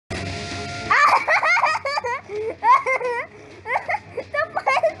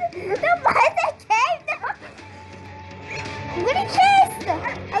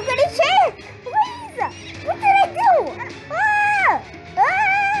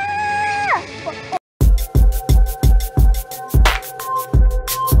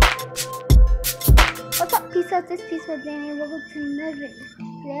So Danny, welcome to another video.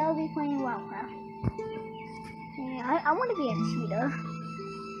 Today I'll be playing Wildcraft. And I want to be a cheetah.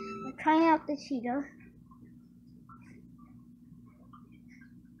 I'm trying out the cheetah.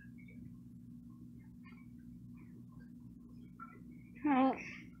 Alright.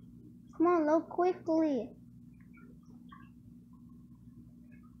 Come on, load quickly.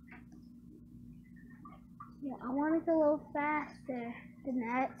 Yeah, I want it to load faster than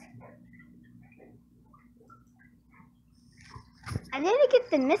that. I didn't get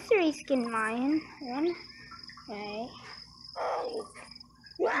the mystery skin mine. Okay.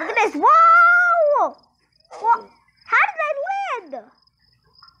 Look at this. Whoa! Whoa! How did I land?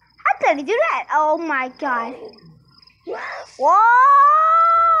 How did I do that? Oh my god. Whoa!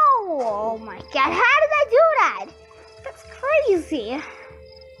 Oh my god. How did I do that? That's crazy.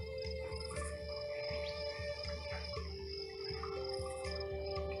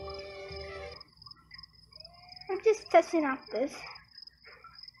 I'm just testing out this.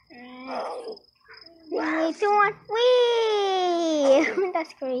 3, 2, 1, whee!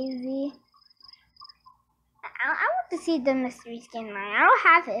 That's crazy. I want to see the mystery skin line. I don't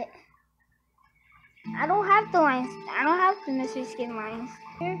have it. I don't have the lines. I don't have the mystery skin lines.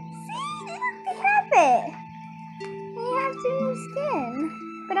 See, they have it. They have the new skin,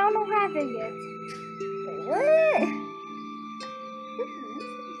 but I don't have it yet. Wait, what? This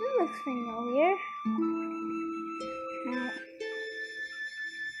looks familiar.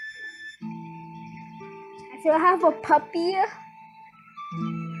 So I have a puppy. Alright.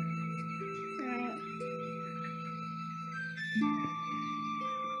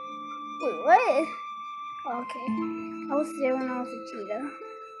 Wait, what? Okay. I was there when I was a cheetah.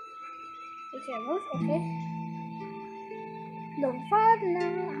 Okay. Level 5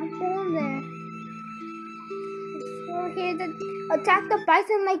 now. I'm going there. So here to attack the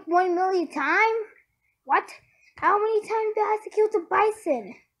bison like 1 million times? What? How many times do I have to kill the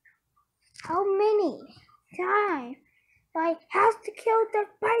bison? How many times do I have to kill the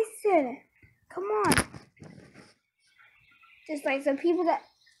bison? Come on. Just like some people that...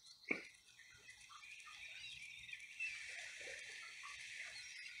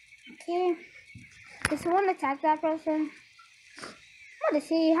 Okay. Does someone attack that person? I want to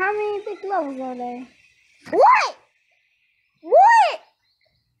see how many big levels are there. What? What?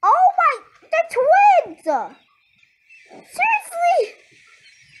 Oh my... They're twins! Seriously?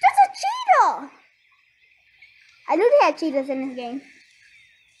 That's a cheetah! I knew they had cheetahs in this game.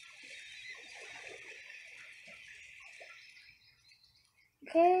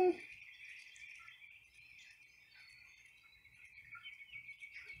 Okay.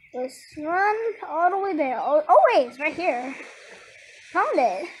 Let's run all the way there. Oh wait, it's right here. Found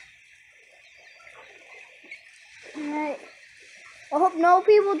it. Alright. I hope no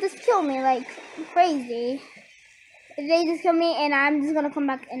people just kill me like crazy. They just kill me and I'm just gonna come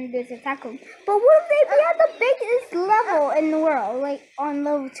back and just attack them. But what if they be at the biggest level in the world? Like on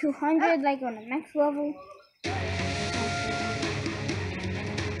level 200, like on the next level?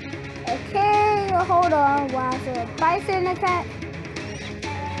 Okay, well, hold on. Wow, so a bison attack.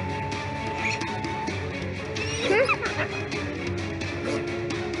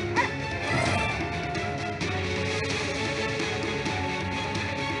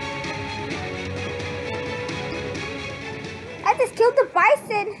 I just killed the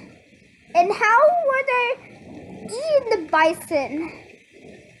bison. And how were they eating the bison?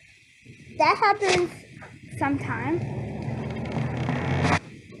 That happens sometime.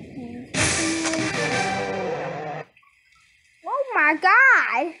 Oh my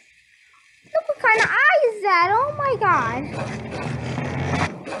god. Look what kind of eye is that? Oh my god.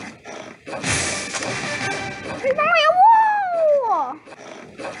 Whoa!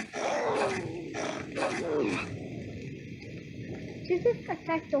 This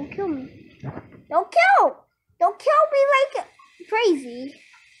attack, don't kill me. Don't kill me like crazy.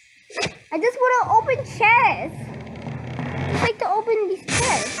 I just want to open chests. Just like to open these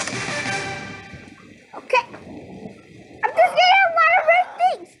chests. Okay. I'm just getting a lot of red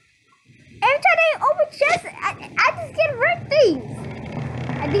things. Every time I open chests, I just get red things.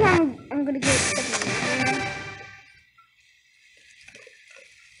 I think I'm gonna get something.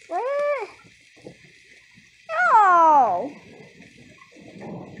 What? No.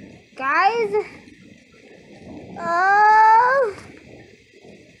 Guys,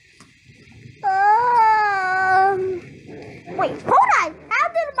 wait, hold on. How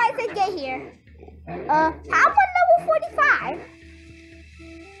did the bison get here? How am I level 45?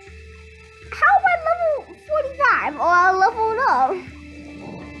 How am I level 45? Or I leveled up?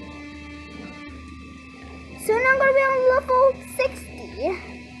 Soon I'm gonna be on level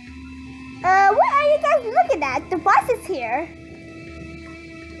 60. What are you guys looking at? The bison here?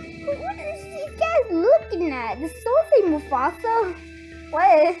 What is these guys looking at? Does someone say Mufasa?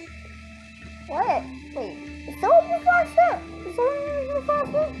 What? What? Wait, is someone Mufasa? Is someone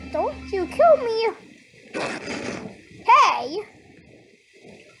Mufasa? Don't you kill me! Hey!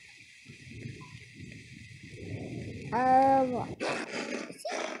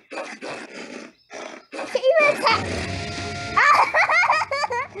 Can't even attack!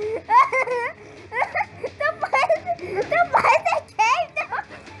 The bison came down!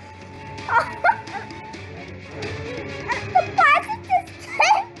 The bison just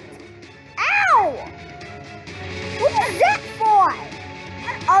came! Ow! What was that for?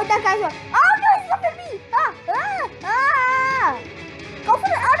 Oh, that guy's one. Oh no, he's coming at me! Go for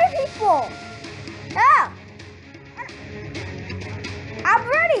the other people! Ah! I'm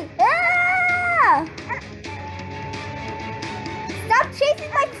ready! Ah! Stop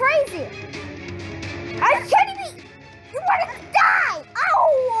chasing like crazy! Are you kidding me? You want to die!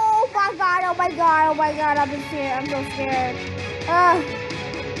 Oh my god, oh my god, oh my god, I'm scared, I'm so scared.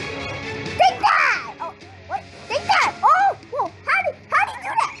 Take that! Oh, what? Take that! Oh, whoa, how did you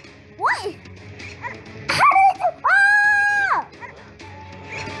do that? What? How did I do? Ah!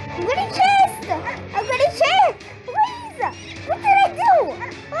 I'm getting chased! I'm getting chased! Please! What did I do?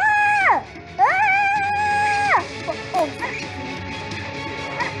 Ah! Ah! Oh.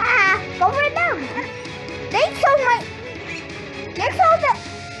 Ah! Go for them! They killed my... They killed the...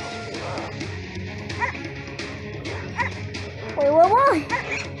 Wait.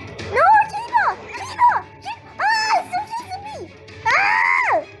 No, Gina! Ah! It's still chasing me!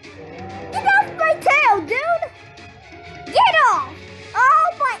 Ah! Get off my tail, dude! Get off! Oh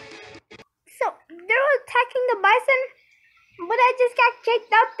my... So, they're attacking the bison, but I just got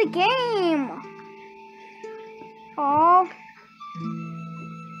kicked out the game. Oh.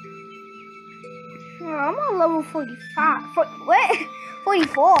 I'm on level 45. What?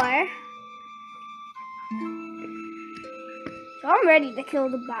 44? So I'm ready to kill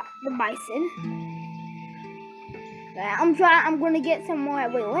the bison. I'm gonna get some more.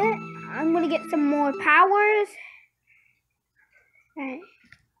 Wait, what? I'm gonna get some more powers. Alright.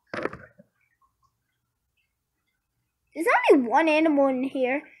 There's only one animal in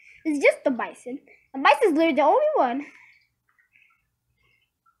here. It's just the bison. The bison's literally the only one.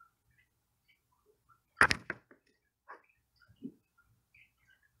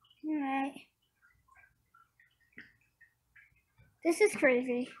 Alright. This is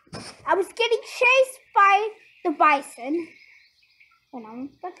crazy. I was getting chased by the bison. And I'm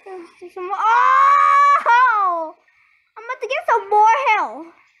about to get some more. Oh! I'm about to get some more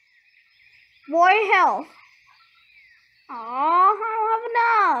health. More health. Oh, I don't have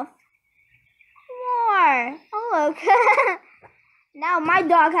enough. More. Oh, look. Now my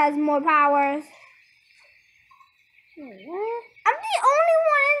dog has more powers. I'm the only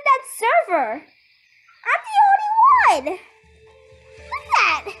one in that server. I'm the only one. Look at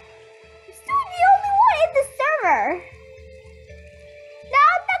that. I'm still the only one in the server. Now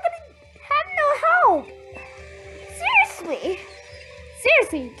I'm not going to have no help. Seriously.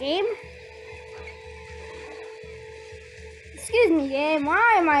 Seriously, game. Excuse me, game. Why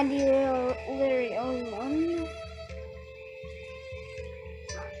am I literally only one?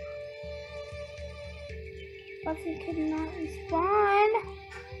 Bison cannot respond.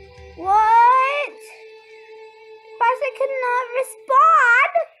 What? Bison cannot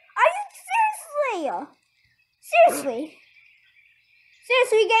respond? Are you seriously?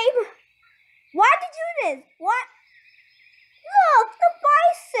 Seriously, game? Why did you do this? What? Look, the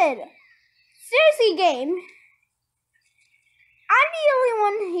bison. Seriously, game. I'm the only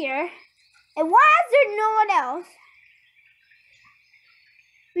one here. And why is there no one else?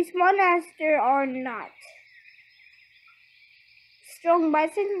 Respond as there are not. Strong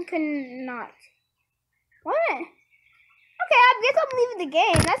bison cannot. What? Okay, I guess I'm leaving the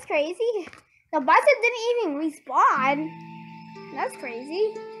game. That's crazy. The bison didn't even respawn. That's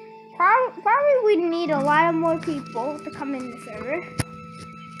crazy. Probably we need a lot of more people to come in the server.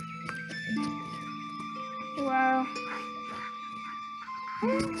 Well, I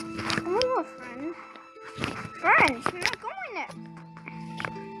want more friends. Friends, you're not going there.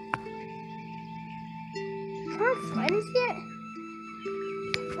 Not friends yet?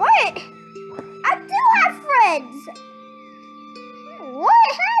 What? I do have friends. What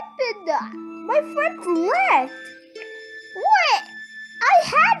happened? My friends left. What? I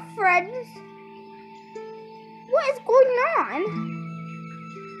had friends. What is going on?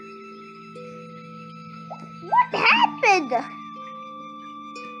 What happened?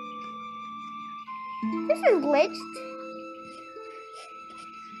 This is glitched.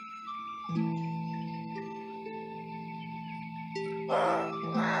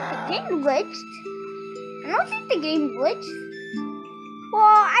 game glitched. I don't think the game glitched. Well,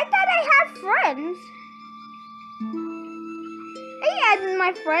 I thought I had friends. I added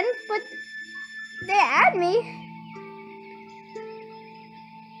my friends, but they add me.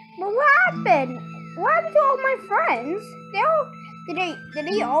 But what happened? What happened to all my friends? Did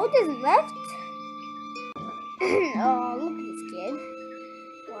they all just left? Oh, look at this kid.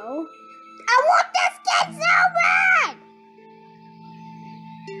 Whoa. I want this kid so bad!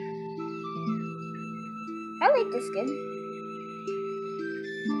 I like this skin.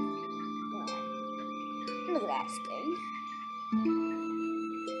 Look at that skin.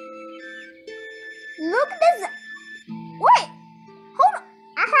 Look at this. Wait! Hold on.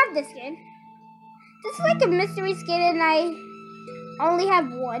 I have this skin. This is like a mystery skin and I only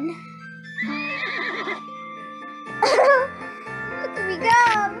have one. Look at me go.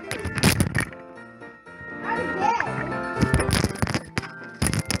 I'm dead.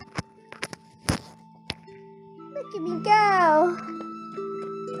 Look at me go.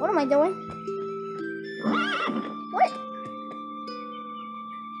 What am I doing? What?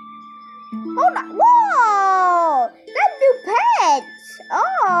 Hold on. Whoa! That's new pets.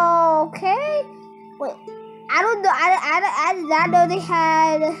 Oh, okay. Wait. I don't know. I did not know they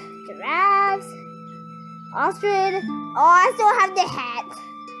had giraffes, ostrich. Oh, I still have the hat.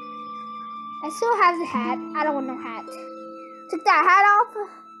 I still have the hat. I don't want no hat. Took that hat off.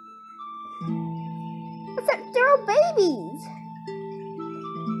 What's that? They're all babies.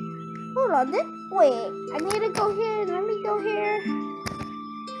 Hold on. Wait. I need to go here. Let me go here.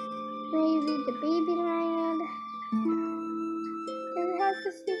 Maybe the baby land. Does it have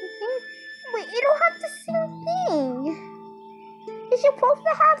the same thing? Wait, it don't have the same thing. It's supposed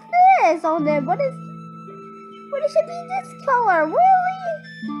to have this on there. But it should be this color. Really?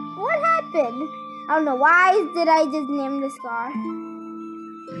 What happened? I don't know. Why did I just name this car?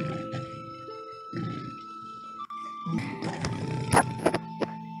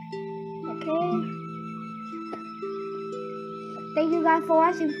 Okay. Thank you guys for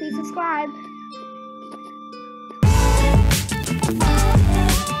watching. Please subscribe.